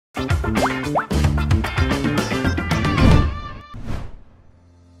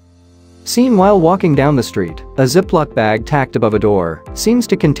Seen while walking down the street, a Ziploc bag tacked above a door seems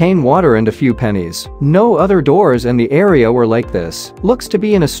to contain water and a few pennies. No other doors in the area were like this. Looks to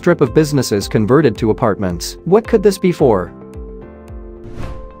be in a strip of businesses converted to apartments. What could this be for?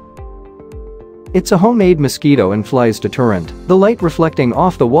 It's a homemade mosquito and flies deterrent. The light reflecting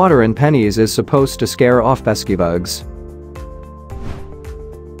off the water and pennies is supposed to scare off pesky bugs.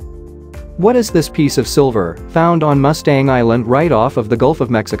 What is this piece of silver, found on Mustang Island right off of the Gulf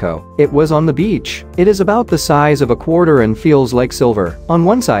of Mexico? It was on the beach. It is about the size of a quarter and feels like silver. On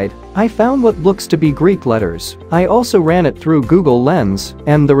one side, I found what looks to be Greek letters. I also ran it through Google Lens,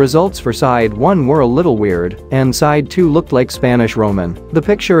 and the results for side 1 were a little weird, and side 2 looked like Spanish Roman. The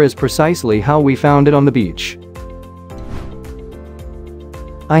picture is precisely how we found it on the beach.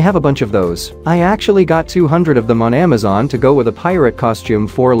 I have a bunch of those. I actually got 200 of them on Amazon to go with a pirate costume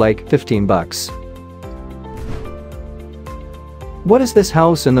for like 15 bucks. What is this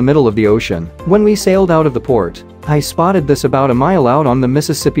house in the middle of the ocean? When we sailed out of the port, I spotted this about a mile out on the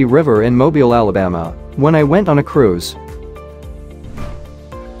Mississippi River in Mobile, Alabama, when I went on a cruise.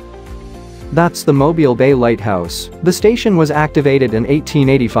 That's the Mobile Bay Lighthouse. The station was activated in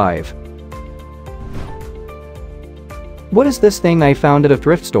 1885. What is this thing I found at a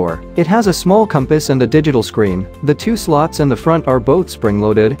thrift store? It has a small compass and a digital screen. The 2 slots in the front are both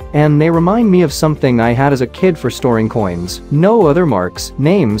spring-loaded, and they remind me of something I had as a kid for storing coins. No other marks,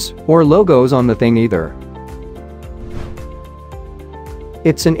 names, or logos on the thing either.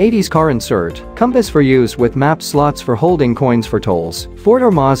 It's an 80s car insert. Compass for use with map slots for holding coins for tolls. Ford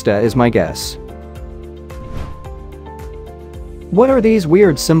or Mazda is my guess. What are these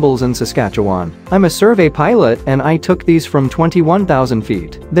weird symbols in Saskatchewan? I'm a survey pilot and I took these from 21,000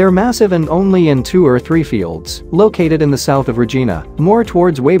 feet. They're massive and only in 2 or 3 fields, located in the south of Regina, more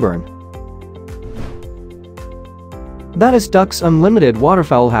towards Weyburn. That is Ducks Unlimited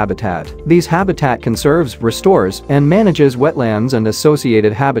waterfowl habitat. These habitat conserves, restores, and manages wetlands and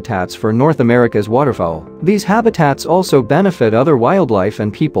associated habitats for North America's waterfowl. These habitats also benefit other wildlife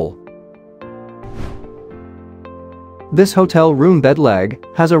and people. This hotel room bed leg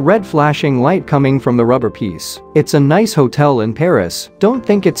has a red flashing light coming from the rubber piece. It's a nice hotel in Paris. Don't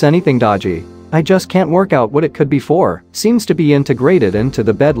think it's anything dodgy. I just can't work out what it could be for. Seems to be integrated into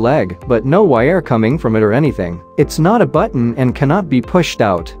the bed leg, but no wire coming from it or anything. It's not a button and cannot be pushed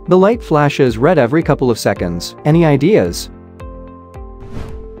out. The light flashes red every couple of seconds. Any ideas?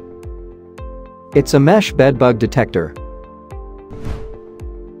 It's a mesh bed bug detector.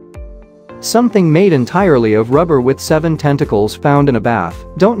 Something made entirely of rubber with 7 tentacles found in a bath.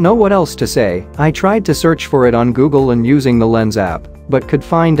 Don't know what else to say. I tried to search for it on Google and using the Lens app, but could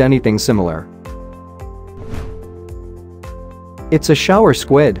find anything similar. It's a shower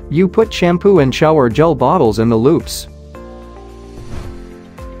squid. You put shampoo and shower gel bottles in the loops.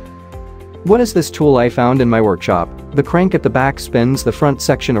 What is this tool I found in my workshop? The crank at the back spins the front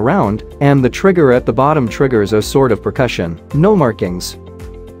section around, and the trigger at the bottom triggers a sort of percussion. No markings.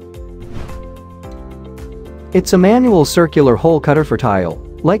 It's a manual circular hole cutter for tile.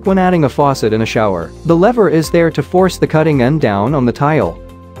 Like when adding a faucet in a shower. The lever is there to force the cutting end down on the tile.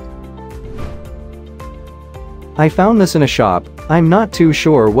 I found this in a shop. I'm not too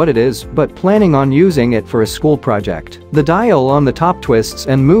sure what it is, but planning on using it for a school project. The dial on the top twists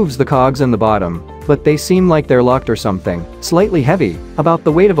and moves the cogs in the bottom, but they seem like they're locked or something. Slightly heavy, about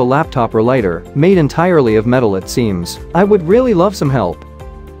the weight of a laptop or lighter, made entirely of metal it seems. I would really love some help.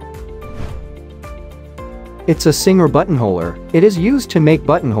 It's a Singer buttonholer. It is used to make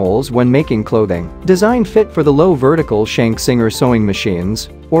buttonholes when making clothing. Designed fit for the low vertical shank Singer sewing machines,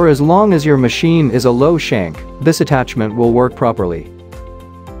 or as long as your machine is a low shank, this attachment will work properly.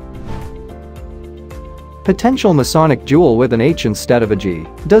 Potential Masonic jewel with an H instead of a G.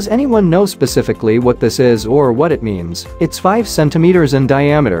 Does anyone know specifically what this is or what it means? It's 5 centimeters in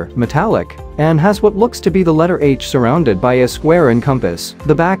diameter, metallic, and has what looks to be the letter H surrounded by a square and compass.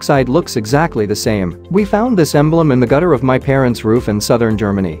 The backside looks exactly the same. We found this emblem in the gutter of my parents' roof in southern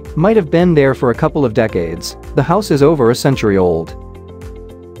Germany. Might have been there for a couple of decades. The house is over a century old.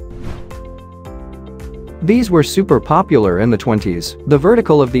 These were super popular in the 20s. The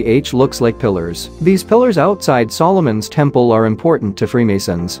vertical of the H looks like pillars. These pillars outside Solomon's temple are important to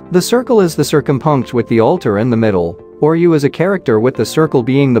Freemasons. The circle is the circumpunct with the altar in the middle, or you as a character with the circle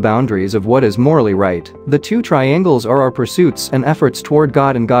being the boundaries of what is morally right. The 2 triangles are our pursuits and efforts toward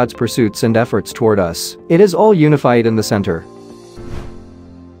God and God's pursuits and efforts toward us. It is all unified in the center.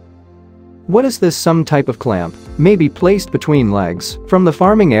 What is this, some type of clamp? Maybe placed between legs. From the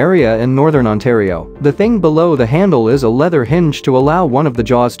farming area in northern Ontario, the thing below the handle is a leather hinge to allow one of the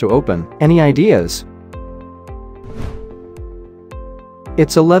jaws to open. Any ideas?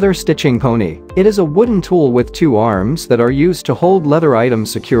 It's a leather stitching pony. It is a wooden tool with two arms that are used to hold leather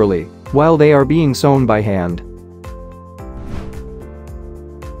items securely while they are being sewn by hand.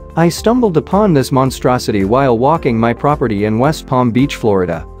 I stumbled upon this monstrosity while walking my property in West Palm Beach,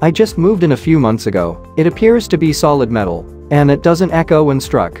 Florida. I just moved in a few months ago. It appears to be solid metal, and it doesn't echo when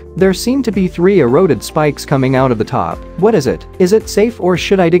struck. There seem to be 3 eroded spikes coming out of the top. What is it? Is it safe or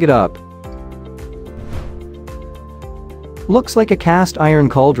should I dig it up? Looks like a cast iron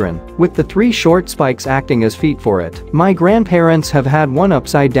cauldron, with the 3 short spikes acting as feet for it. My grandparents have had one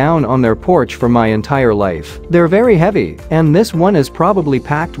upside down on their porch for my entire life. They're very heavy, and this one is probably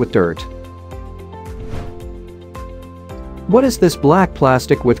packed with dirt. What is this black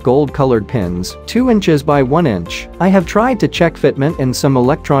plastic with gold-colored pins, 2 inches by 1 inch? I have tried to check fitment in some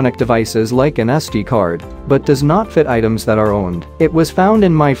electronic devices like an SD card, but does not fit items that are owned. It was found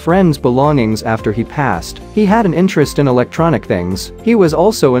in my friend's belongings after he passed. He had an interest in electronic things. He was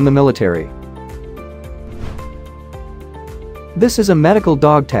also in the military. This is a medical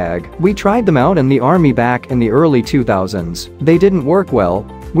dog tag. We tried them out in the army back in the early 2000s. They didn't work well.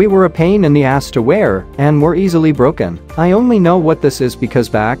 We were a pain in the ass to wear and were easily broken. I only know what this is because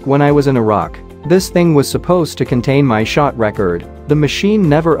back when I was in Iraq, this thing was supposed to contain my shot record. The machine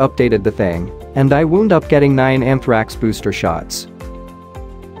never updated the thing, and I wound up getting 9 anthrax booster shots.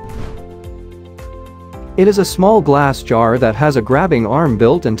 It is a small glass jar that has a grabbing arm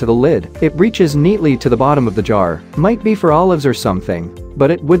built into the lid. It reaches neatly to the bottom of the jar. Might be for olives or something, but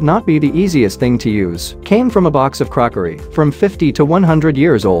it would not be the easiest thing to use. Came from a box of crockery, from 50 to 100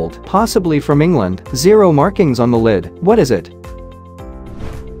 years old, possibly from England. 0 markings on the lid. What is it?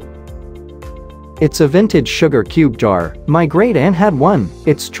 It's a vintage sugar cube jar. My great aunt had one.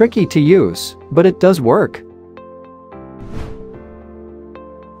 It's tricky to use, but it does work.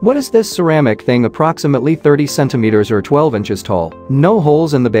 What is this ceramic thing, approximately 30 centimeters or 12 inches tall? No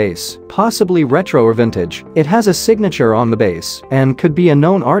holes in the base, possibly retro or vintage. It has a signature on the base and could be a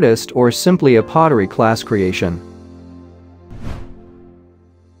known artist or simply a pottery class creation.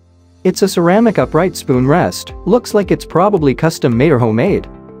 It's a ceramic upright spoon rest. Looks like it's probably custom made or homemade.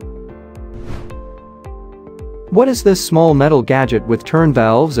 What is this small metal gadget with turn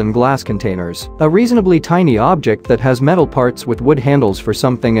valves and glass containers? A reasonably tiny object that has metal parts with wood handles for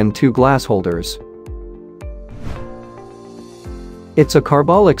something and 2 glass holders. It's a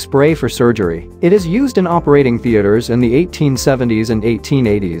carbolic spray for surgery. It is used in operating theaters in the 1870s and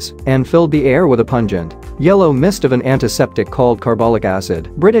 1880s and filled the air with a pungent, yellow mist of an antiseptic called carbolic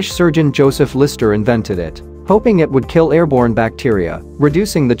acid. British surgeon Joseph Lister invented it, hoping it would kill airborne bacteria,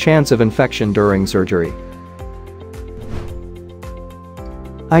 reducing the chance of infection during surgery.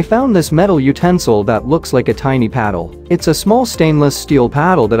 I found this metal utensil that looks like a tiny paddle. It's a small stainless steel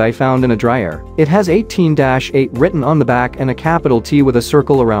paddle that I found in a dryer. It has 18-8 written on the back and a capital T with a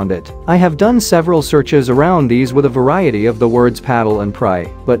circle around it. I have done several searches around these with a variety of the words paddle and pry,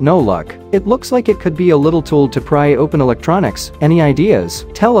 but no luck. It looks like it could be a little tool to pry open electronics. Any ideas?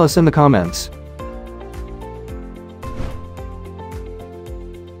 Tell us in the comments.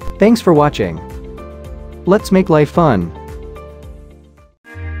 Thanks for watching. Let's make life fun.